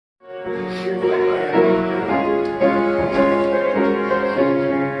Wondrous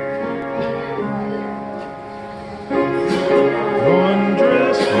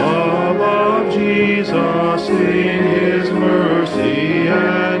love of Jesus, in His mercy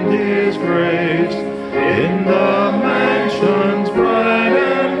and His grace, in the mansions bright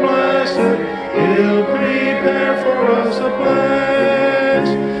and blessed, He'll prepare for us a place.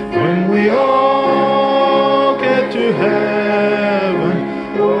 When we all get to heaven,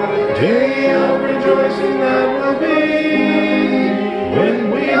 what a day of rejoicing that will be. When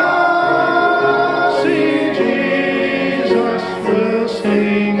we all see Jesus, we'll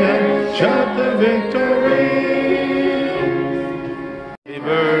sing and shout the victory. Happy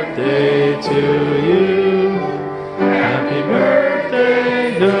birthday to you. Happy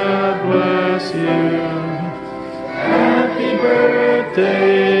birthday, God bless you. Happy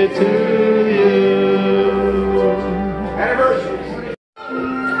birthday to you.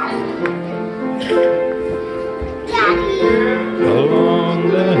 Along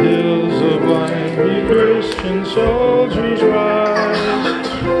the hills of life, we Christian soldiers rise.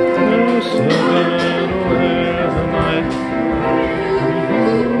 No sun will wear the night.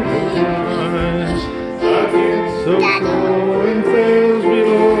 So flowing fails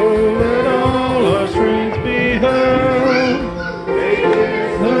below, let all our strength be held.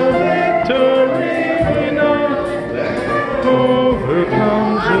 The victory we know that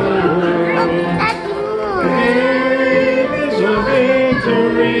overcomes the world. Great is a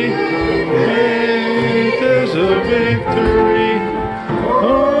victory, great is a victory,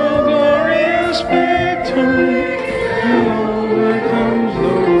 oh glorious victory, overcomes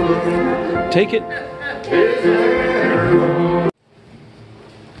the world. Take it.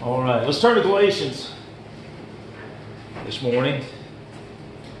 All right, let's turn to Galatians this morning.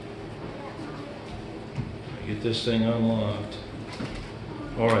 Get this thing unlocked.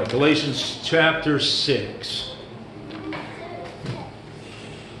 All right, Galatians chapter 6.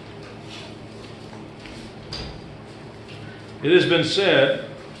 It has been said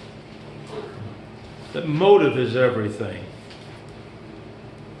that motive is everything.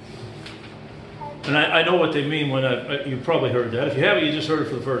 And I know what they mean when you've probably heard that. If you haven't, you just heard it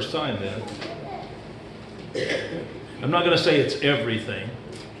for the first time then. I'm not going to say it's everything,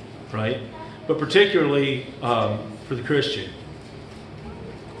 right? But particularly for the Christian.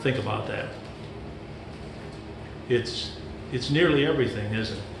 Think about that. It's nearly everything,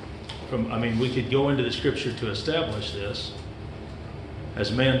 isn't it? We could go into the scripture to establish this.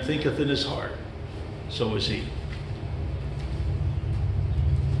 As man thinketh in his heart, so is he.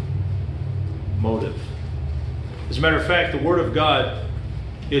 Motive. As a matter of fact, the Word of God,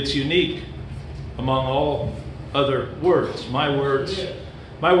 it's unique among all other words. My words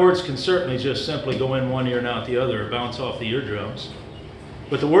can certainly just simply go in one ear and out the other, or bounce off the eardrums.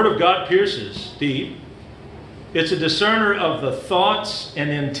 But the Word of God pierces deep. It's a discerner of the thoughts and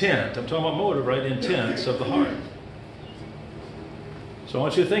intent. I'm talking about motive, right? Intents of the heart. So I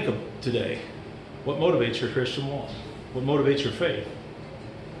want you to think of today, what motivates your Christian walk? What motivates your faith?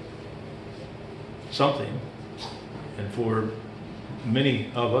 Something. And for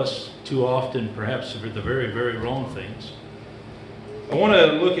many of us, too often, perhaps for the very, very wrong things. I want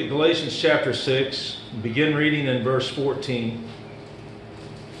to look at Galatians chapter 6, begin reading in verse 14.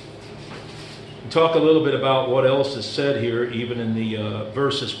 And talk a little bit about what else is said here, even in the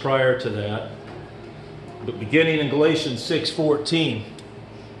verses prior to that. But beginning in Galatians 6:14,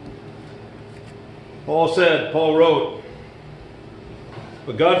 Paul wrote,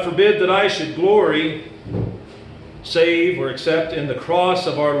 "But God forbid that I should glory, save, or except in the cross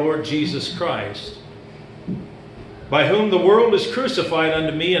of our Lord Jesus Christ, by whom the world is crucified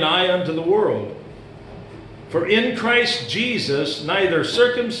unto me, and I unto the world. For in Christ Jesus neither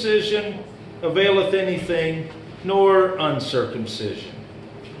circumcision availeth anything, nor uncircumcision,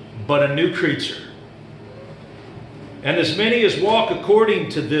 but a new creature. And as many as walk according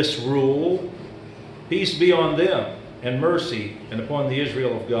to this rule, peace be on them, and mercy, and upon the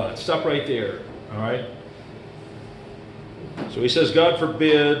Israel of God." Stop right there, all right? So he says, God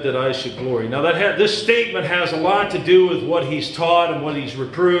forbid that I should glory. Now this statement has a lot to do with what he's taught and what he's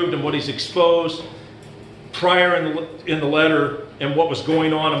reproved and what he's exposed prior in the letter and what was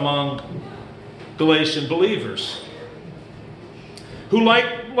going on among Galatian believers. Who,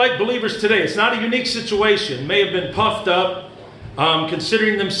 like believers today, it's not a unique situation, may have been puffed up,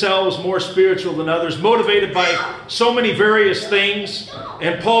 considering themselves more spiritual than others, motivated by so many various things.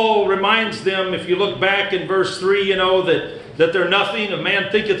 And Paul reminds them, if you look back in verse 3, that they're nothing. A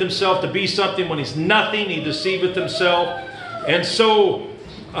man thinketh himself to be something when he's nothing. He deceiveth himself. And so,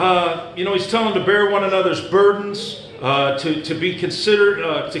 he's telling them to bear one another's burdens. to be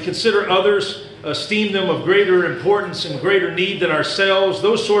considered, to consider others, esteem them of greater importance and greater need than ourselves,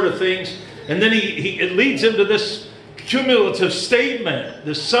 those sort of things. And then it leads him to this cumulative statement,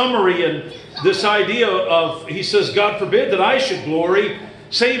 this summary, and this idea of, he says, God forbid that I should glory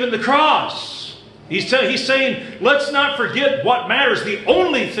save in the cross. He's saying, let's not forget what matters, the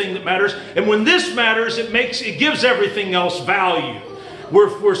only thing that matters. And when this matters, it gives everything else value.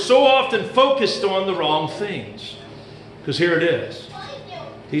 We're so often focused on the wrong things. Because here it is.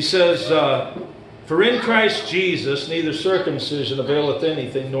 He says, for in Christ Jesus neither circumcision availeth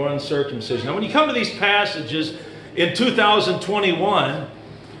anything, nor uncircumcision. Now when you come to these passages in 2021,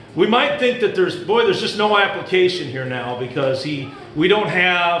 we might think that there's just no application here now, because we don't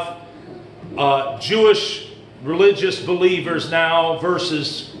have Jewish religious believers now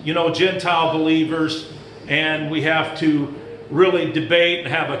versus, Gentile believers, and we have to really debate and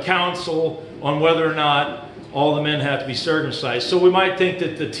have a council on whether or not all the men have to be circumcised. So we might think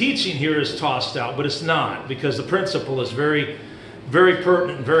that the teaching here is tossed out, but it's not, because the principle is very, very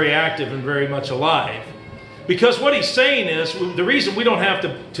pertinent, very active, and very much alive. Because what he's saying is, the reason we don't have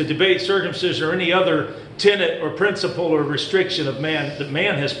to debate circumcision or any other tenet or principle or restriction of man that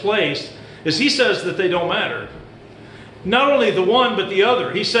man has placed, is he says that they don't matter. Not only the one, but the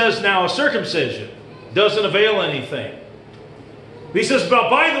other. He says now a circumcision doesn't avail anything. He says, but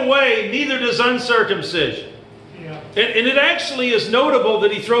by the way, neither does uncircumcision. Yeah. And it actually is notable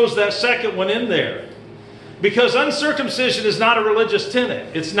that he throws that second one in there. Because uncircumcision is not a religious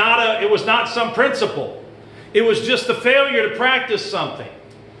tenet. It was not some principle. It was just the failure to practice something.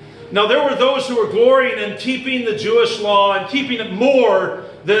 Now there were those who were glorying in keeping the Jewish law and keeping it more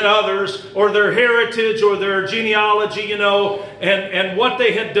than others, or their heritage or their genealogy, and what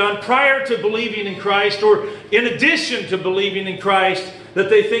they had done prior to believing in Christ, or in addition to believing in Christ,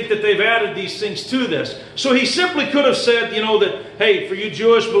 that they think that they've added these things to this. So he simply could have said, that, hey, for you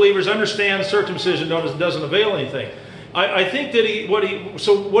Jewish believers, understand circumcision doesn't avail anything. I think that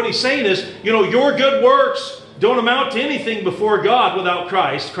what he's saying is, your good works don't amount to anything before God without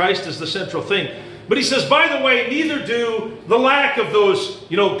Christ. Christ is the central thing. But he says, by the way, neither do the lack of those,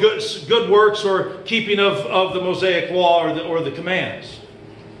 good works or keeping of the Mosaic law or the commands.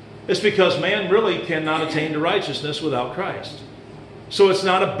 It's because man really cannot attain to righteousness without Christ. So it's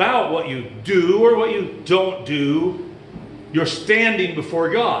not about what you do or what you don't do. You're standing before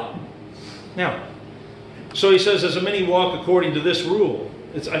God. Now, so he says, as many walk according to this rule.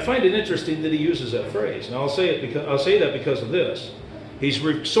 I find it interesting that he uses that phrase. Now I'll say that because of this. He's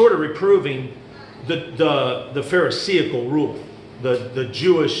sort of reproving the Pharisaical rule, the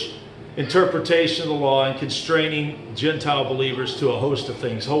Jewish interpretation of the law, and constraining Gentile believers to a host of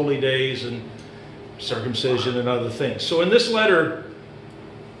things, holy days and circumcision and other things. So in this letter,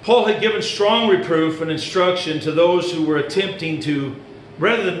 Paul had given strong reproof and instruction to those who were attempting to,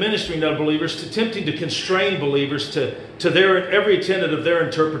 rather than ministering to believers, attempting to constrain believers to every tenet of their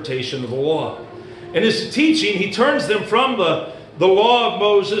interpretation of the law. In his teaching, he turns them from the law of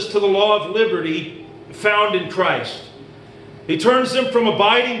Moses to the law of liberty found in Christ. He turns them from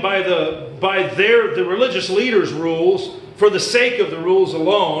abiding by the religious leaders' rules for the sake of the rules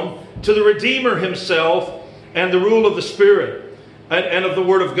alone, to the Redeemer himself and the rule of the Spirit and of the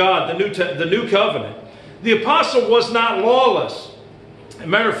Word of God, the new covenant. The apostle was not lawless. As a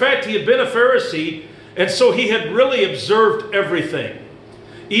matter of fact, he had been a Pharisee, and so he had really observed everything.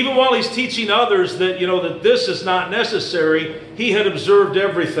 Even while he's teaching others that, that this is not necessary, he had observed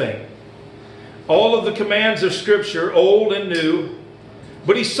everything. All of the commands of Scripture, old and new.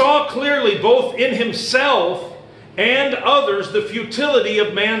 But he saw clearly, both in himself and others, the futility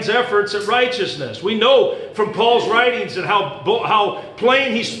of man's efforts at righteousness. We know from Paul's writings and how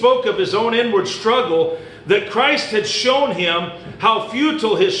plain he spoke of his own inward struggle, that Christ had shown him how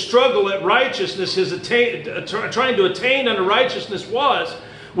futile his struggle at righteousness, trying to attain unto righteousness was,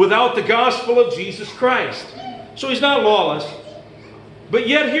 without the gospel of Jesus Christ. So he's not lawless. But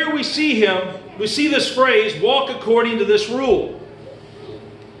yet here we see this phrase, walk according to this rule.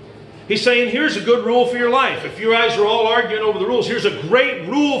 He's saying, here's a good rule for your life. If you guys are all arguing over the rules, here's a great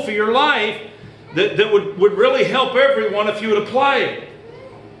rule for your life that would really help everyone if you would apply it.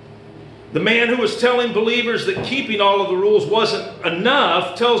 The man who was telling believers that keeping all of the rules wasn't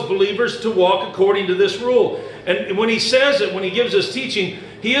enough tells believers to walk according to this rule. And when he says it, when he gives his teaching,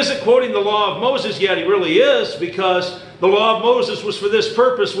 he isn't quoting the law of Moses, yet he really is, because the law of Moses was for this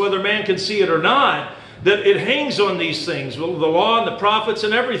purpose, whether man can see it or not, that it hangs on these things. Well, the law and the prophets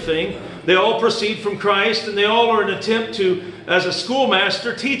and everything, they all proceed from Christ, and they all are an attempt to, as a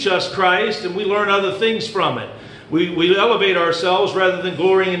schoolmaster, teach us Christ, and we learn other things from it. We elevate ourselves rather than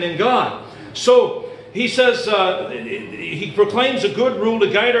glorying in God. So he says, he proclaims a good rule to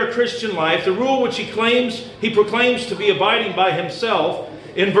guide our Christian life, the rule which he proclaims to be abiding by himself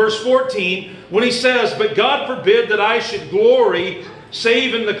in verse 14, when he says, "But God forbid that I should glory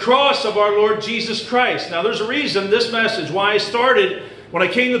save in the cross of our Lord Jesus Christ." Now there's a reason this message, why I started when I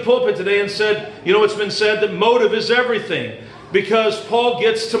came to the pulpit today and said, you know, it's been said that motive is everything, because Paul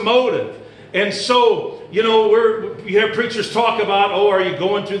gets to motive. And so, you know, you have preachers talk about, oh, are you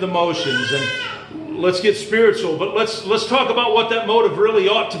going through the motions? And let's get spiritual, but let's talk about what that motive really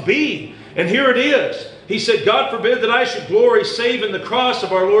ought to be. And here it is. He said, "God forbid that I should glory save in the cross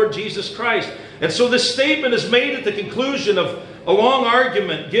of our Lord Jesus Christ." And so this statement is made at the conclusion of a long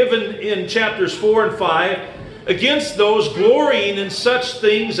argument given in chapters 4 and 5 against those glorying in such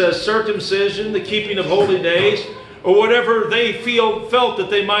things as circumcision, the keeping of holy days, or whatever they felt that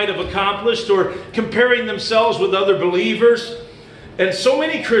they might have accomplished, or comparing themselves with other believers. And so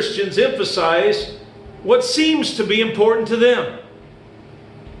many Christians emphasize what seems to be important to them.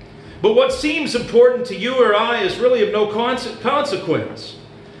 But what seems important to you or I is really of no consequence.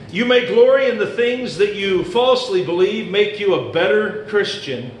 You may glory in the things that you falsely believe make you a better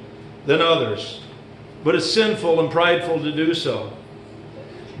Christian than others, but it's sinful and prideful to do so.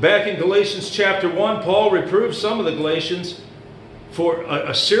 Back in Galatians chapter 1, Paul reproved some of the Galatians for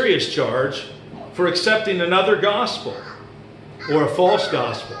a serious charge for accepting another gospel, or a false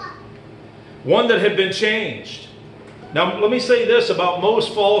gospel, one that had been changed. Now, let me say this about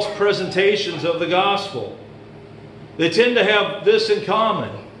most false presentations of the gospel. They tend to have this in common,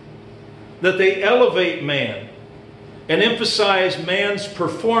 that they elevate man and emphasize man's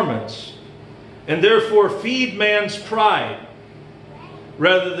performance, and therefore feed man's pride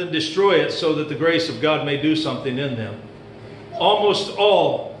rather than destroy it so that the grace of God may do something in them. Almost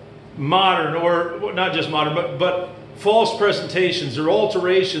all modern, or not just modern, but false presentations or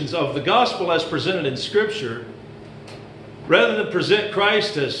alterations of the gospel as presented in Scripture, rather than present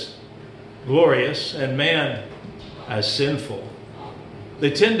Christ as glorious and man as sinful, they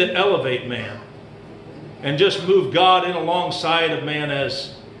tend to elevate man and just move God in alongside of man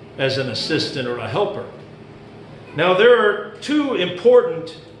as an assistant or a helper. Now there are two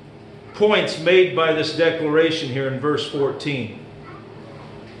important points made by this declaration here in verse 14.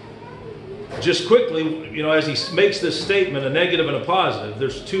 Just quickly, you know, as he makes this statement, a negative and a positive,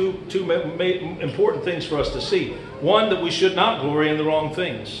 there's two important things for us to see. One, that we should not glory in the wrong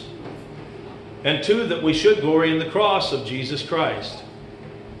things. And two, that we should glory in the cross of Jesus Christ.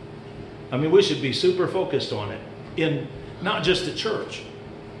 I mean, we should be super focused on it, in not just the church.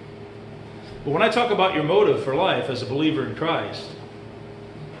 But when I talk about your motive for life as a believer in Christ,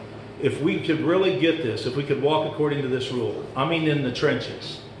 if we could really get this, if we could walk according to this rule, I mean in the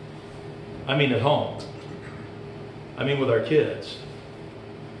trenches, I mean at home, I mean with our kids,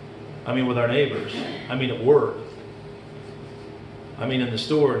 I mean with our neighbors, I mean at work, I mean in the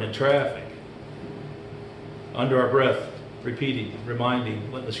store and in traffic, under our breath, repeating,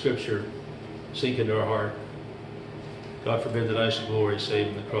 reminding, letting the Scripture sink into our heart. God forbid that I should glory save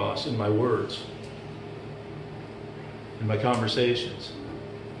in the cross, in my words, in my conversations,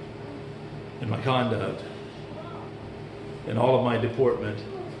 in my conduct, in all of my deportment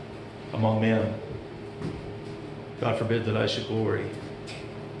among men. God forbid that I should glory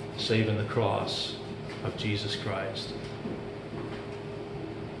save in the cross of Jesus Christ.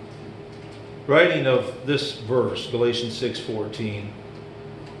 Writing of this verse, Galatians 6:14,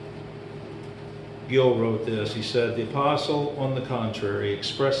 Gill wrote this. He said, "The apostle, on the contrary,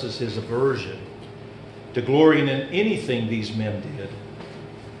 expresses his aversion to glorying in anything these men did,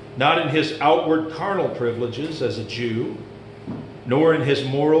 not in his outward carnal privileges as a Jew, nor in his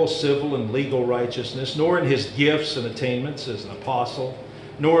moral, civil, and legal righteousness, nor in his gifts and attainments as an apostle,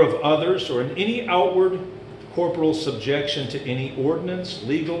 nor of others, or in any outward corporal subjection to any ordinance,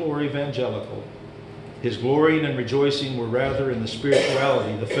 legal or evangelical. His glorying and rejoicing were rather in the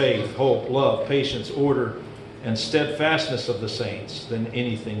spirituality, the faith, hope, love, patience, order, and steadfastness of the saints than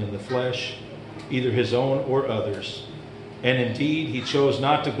anything in the flesh, either his own or others. And indeed, he chose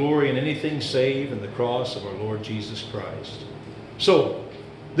not to glory in anything save in the cross of our Lord Jesus Christ." So,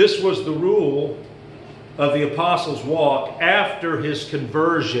 this was the rule of the apostle's walk after his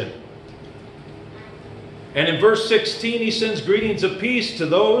conversion. And in verse 16, he sends greetings of peace to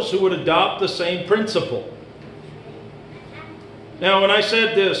those who would adopt the same principle. Now, when I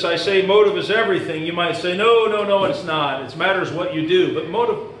said this, I say motive is everything. You might say, no, it's not. It matters what you do. But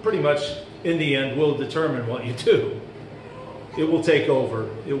motive pretty much, in the end, will determine what you do. It will take over.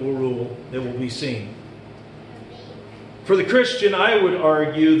 It will rule. It will be seen. For the Christian, I would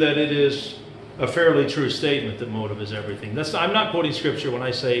argue that it is a fairly true statement that motive is everything. I'm not quoting Scripture when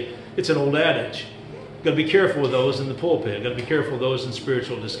I say it's an old adage. Got to be careful with those in the pulpit. Got to be careful with those in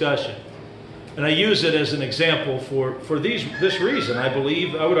spiritual discussion. And I use it as an example for this reason. I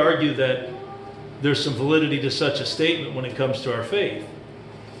believe, I would argue that there's some validity to such a statement when it comes to our faith.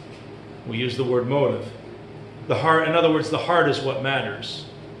 We use the word motive. The heart, in other words, the heart is what matters.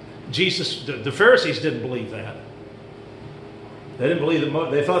 The Pharisees didn't believe that. They didn't believe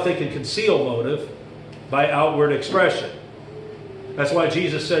that. They thought they could conceal motive by outward expression. That's why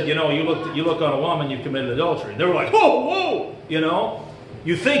Jesus said, you look on a woman, you've committed adultery. They were like, whoa,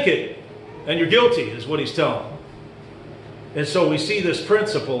 you think it, and you're guilty, is what he's telling them. And so we see this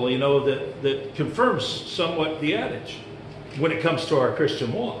principle, that confirms somewhat the adage when it comes to our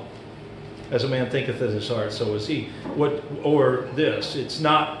Christian walk. As a man thinketh in his heart, so is he.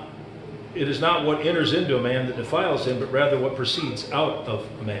 It is not what enters into a man that defiles him, but rather what proceeds out of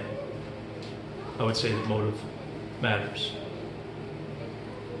a man. I would say that motive matters.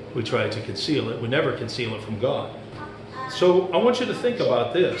 We try to conceal it. We never conceal it from God. So I want you to think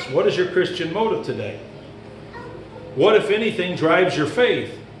about this. What is your Christian motive today? What, if anything, drives your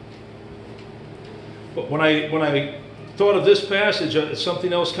faith? But when I thought of this passage,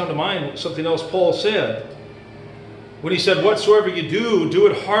 something else come to mind, something else Paul said. When he said, whatsoever you do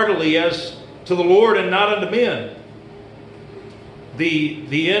it heartily as to the Lord and not unto men.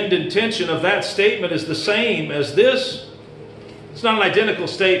 The end intention of that statement is the same as this. It's not an identical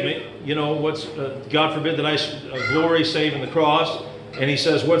statement. God forbid that I should glory save in the cross. And he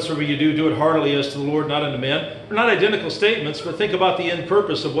says, whatsoever you do it heartily as to the Lord, not unto men. They're not identical statements, but think about the end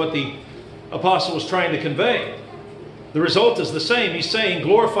purpose of what the apostle was trying to convey. The result is the same. He's saying,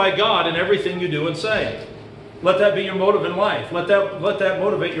 glorify God in everything you do and say. Let that be your motive in life. Let that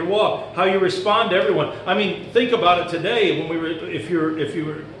motivate your walk. How you respond to everyone. I mean, think about it today. If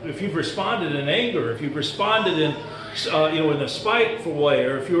you've responded in anger, if you've responded in a spiteful way,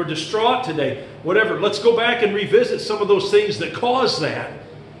 or if you were distraught today, whatever. Let's go back and revisit some of those things that caused that,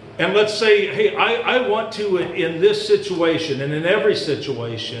 and let's say, hey, I want to in this situation and in every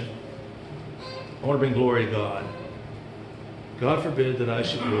situation, I want to bring glory to God. God forbid that I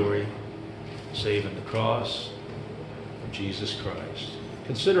should glory save in the cross of Jesus Christ.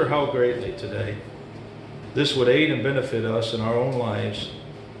 Consider how greatly today this would aid and benefit us in our own lives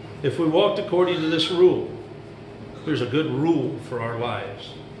if we walked according to this rule. There's a good rule for our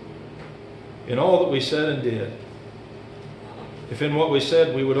lives. In all that we said and did, if in what we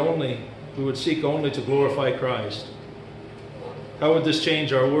said we would seek only to glorify Christ, how would this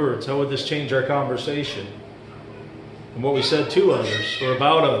change our words? How would this change our conversation? And what we said to others or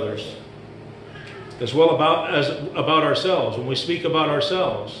about others, as well as about ourselves. When we speak about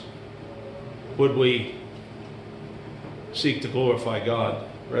ourselves, would we seek to glorify God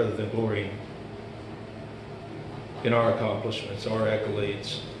rather than glorying in our accomplishments, our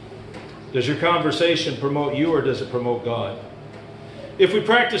accolades? Does your conversation promote you, or does it promote God? If we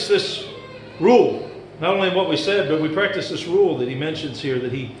practice this rule, not only in what we said, but we practice this rule that he mentions here,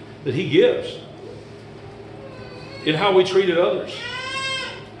 that he gives, in how we treated others,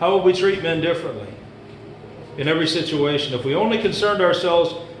 how would we treat men differently in every situation? If we only concerned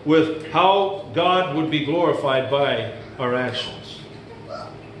ourselves with how God would be glorified by our actions,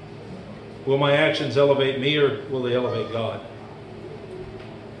 will my actions elevate me, or will they elevate God?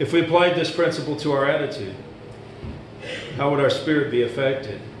 If we applied this principle to our attitude, how would our spirit be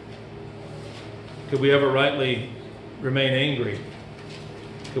affected? Could we ever rightly remain angry?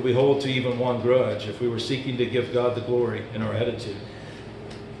 Could we hold to even one grudge if we were seeking to give God the glory in our attitude?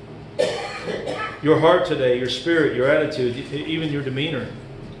 Your heart today, your spirit, your attitude, even your demeanor,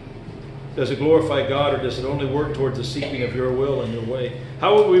 does it glorify God, or does it only work towards the seeking of your will and your way?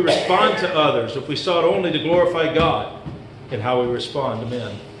 How would we respond to others if we sought only to glorify God in how we respond to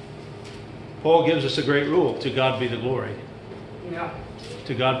men? Paul gives us a great rule: to God be the glory. Yeah.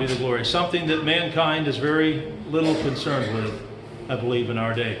 To God be the glory. Something that mankind is very little concerned with, I believe, in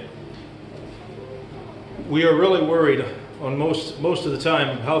our day. We are really worried on most of the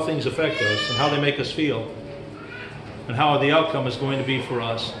time how things affect us and how they make us feel and how the outcome is going to be for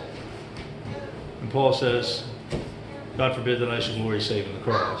us. And Paul says, God forbid that I should glory save in the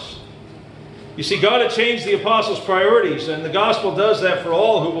cross. You see, God had changed the apostles' priorities, and the gospel does that for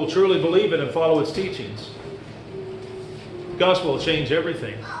all who will truly believe it and follow its teachings. The gospel will change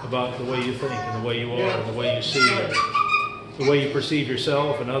everything about the way you think and the way you are and the way you see it, the way you perceive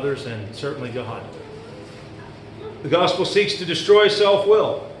yourself and others, and certainly God. The gospel seeks to destroy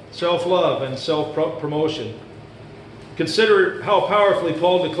self-will, self-love, and self-promotion. Consider how powerfully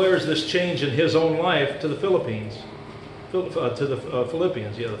Paul declares this change in his own life to the Philippines. Philippians,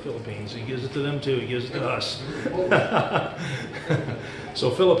 the Philippines. He gives it to them too. He gives it to us.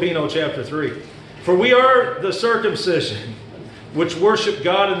 So Filipino chapter 3. For we are the circumcision, which worship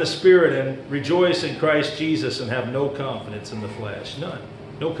God in the Spirit and rejoice in Christ Jesus and have no confidence in the flesh. None.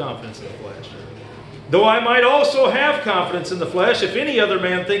 No confidence in the flesh. Though I might also have confidence in the flesh, if any other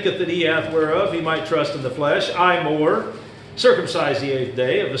man thinketh that he hath whereof he might trust in the flesh, I more, circumcised the 8th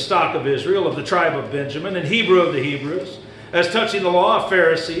day, of the stock of Israel, of the tribe of Benjamin, and Hebrew of the Hebrews, as touching the law, a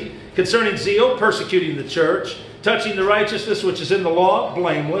Pharisee, concerning zeal, persecuting the church, touching the righteousness which is in the law,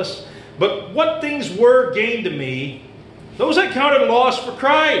 blameless. But what things were gained to me, those I counted loss for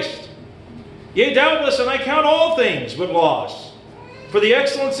Christ. Yea, doubtless, and I count all things but loss, for the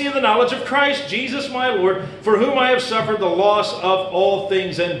excellency of the knowledge of Christ Jesus my Lord, for whom I have suffered the loss of all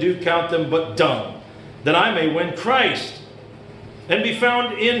things, and do count them but dung, that I may win Christ, and be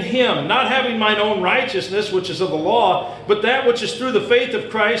found in him, not having mine own righteousness, which is of the law, but that which is through the faith of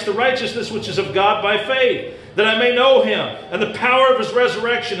Christ, the righteousness which is of God by faith, that I may know him, and the power of his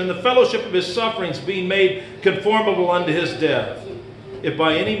resurrection, and the fellowship of his sufferings, being made conformable unto his death, if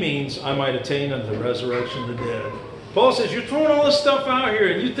by any means I might attain unto the resurrection of the dead. Paul says, you're throwing all this stuff out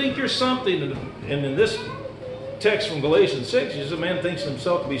here, and you think you're something. And in this text from Galatians 6, he says, a man thinks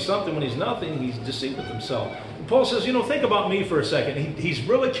himself to be something when he's nothing. He's deceiving himself. And Paul says, think about me for a second. He's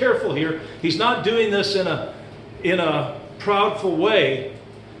really careful here. He's not doing this in a proudful way.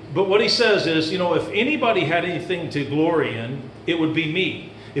 But what he says is, if anybody had anything to glory in, it would be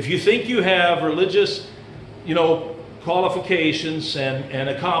me. If you think you have religious, qualifications and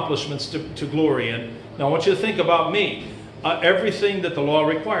accomplishments to glory in, now I want you to think about me. Everything that the law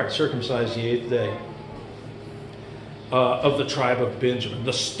required, circumcised the 8th day, of the tribe of Benjamin,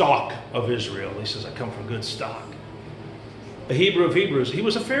 the stock of Israel. He says, I come from good stock. The Hebrew of Hebrews, he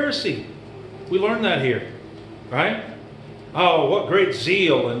was a Pharisee. We learned that here, right? Oh, what great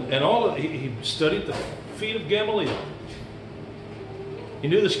zeal and all of he studied the feet of Gamaliel. He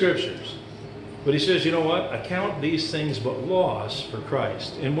knew the scriptures. But he says, you know what? I count these things but loss for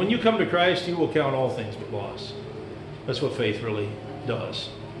Christ. And when you come to Christ, you will count all things but loss. That's what faith really does.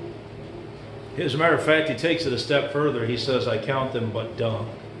 As a matter of fact, he takes it a step further. He says, I count them but dung.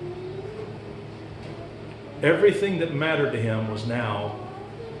 Everything that mattered to him was now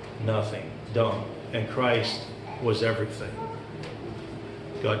nothing, dung. And Christ was everything.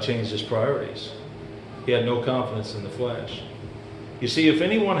 God changed his priorities. He had no confidence in the flesh. You see, if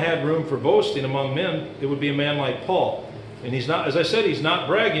anyone had room for boasting among men, it would be a man like Paul. And he's not, as I said, he's not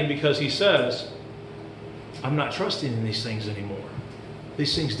bragging, because he says, I'm not trusting in these things anymore.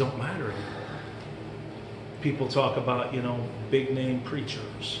 These things don't matter anymore. People talk about, big name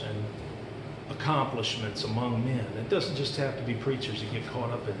preachers and accomplishments among men. It doesn't just have to be preachers that get caught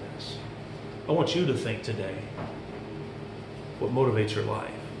up in this. I want you to think today what motivates your life,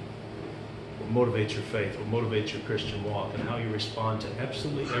 what motivates your faith, what motivates your Christian walk, and how you respond to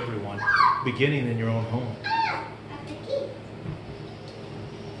absolutely everyone, beginning in your own home.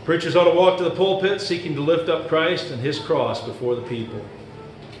 Preachers ought to walk to the pulpit seeking to lift up Christ and his cross before the people.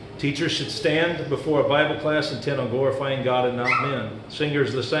 Teachers should stand before a Bible class intent on glorifying God and not men.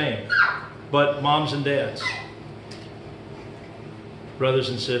 Singers the same. But moms and dads, brothers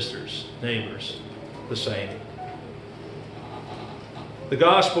and sisters, neighbors, the same. The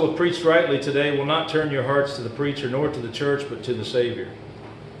gospel, if preached rightly today, will not turn your hearts to the preacher nor to the church, but to the Savior.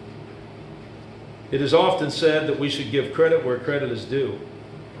 It is often said that we should give credit where credit is due.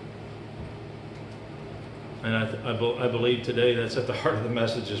 And I believe today that's at the heart of the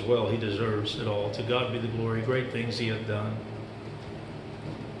message as well. He deserves it all. To God be the glory. Great things he hath done.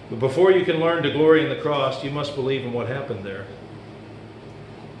 But before you can learn to glory in the cross, you must believe in what happened there.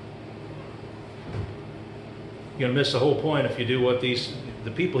 You're going to miss the whole point if you do what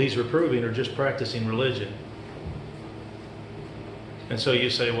the people he's reproving are just practicing religion. And so you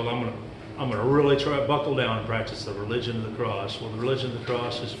say, well, I'm going to really try to buckle down and practice the religion of the cross. Well, the religion of the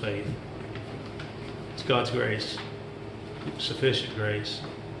cross is faith. It's God's grace, sufficient grace,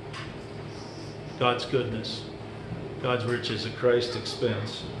 God's goodness, God's riches at Christ's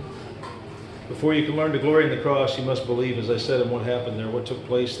expense. Before you can learn to glory in the cross, you must believe, as I said, in what happened there, what took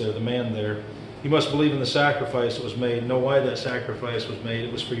place there, the man there. You must believe in the sacrifice that was made, know why that sacrifice was made.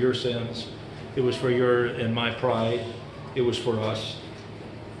 It was for your sins. It was for your and my pride. It was for us.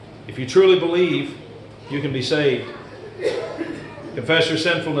 If you truly believe, you can be saved. Confess your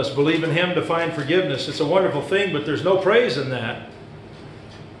sinfulness. Believe in him to find forgiveness. It's a wonderful thing, but there's no praise in that.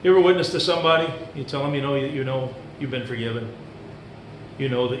 You ever witness to somebody? You tell them, you know you've been forgiven. You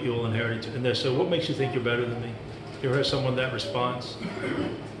know that you will inherit it. And they say, what makes you think you're better than me? You ever have someone that response?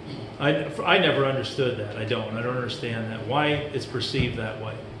 I never understood that. I don't understand that. Why it's perceived that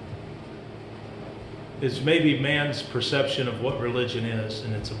way. It's maybe man's perception of what religion is,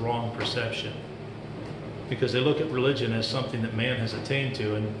 and it's a wrong perception. because they look at religion as something that man has attained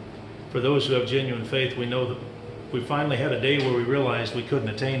to. And for those who have genuine faith, we know that we finally had a day where we realized we couldn't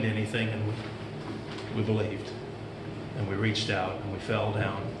attain to anything, and we believed. And we reached out and we fell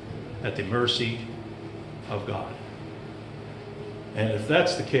down at the mercy of God. And if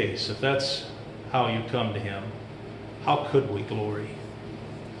that's the case, if that's how you come to Him, how could we glory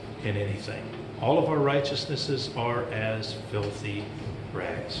in anything? All of our righteousnesses are as filthy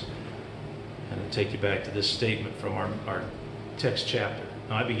rags. And I'll take you back to this statement from our text chapter.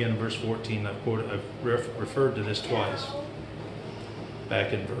 Now I begin in verse 14. I've referred to this twice.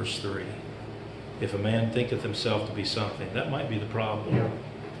 Back in verse 3. If a man thinketh himself to be something, that might be the problem.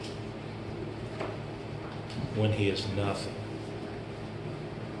 When he is nothing.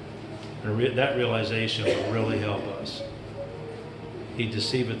 And that realization will really help us. He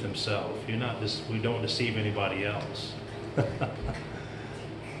deceiveth himself. We don't deceive anybody else.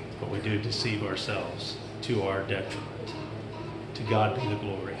 But we do deceive ourselves to our detriment. To God be the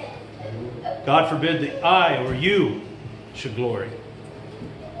glory. God forbid that I or you should glory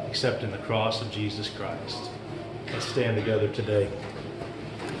except in the cross of Jesus Christ. Let's stand together today.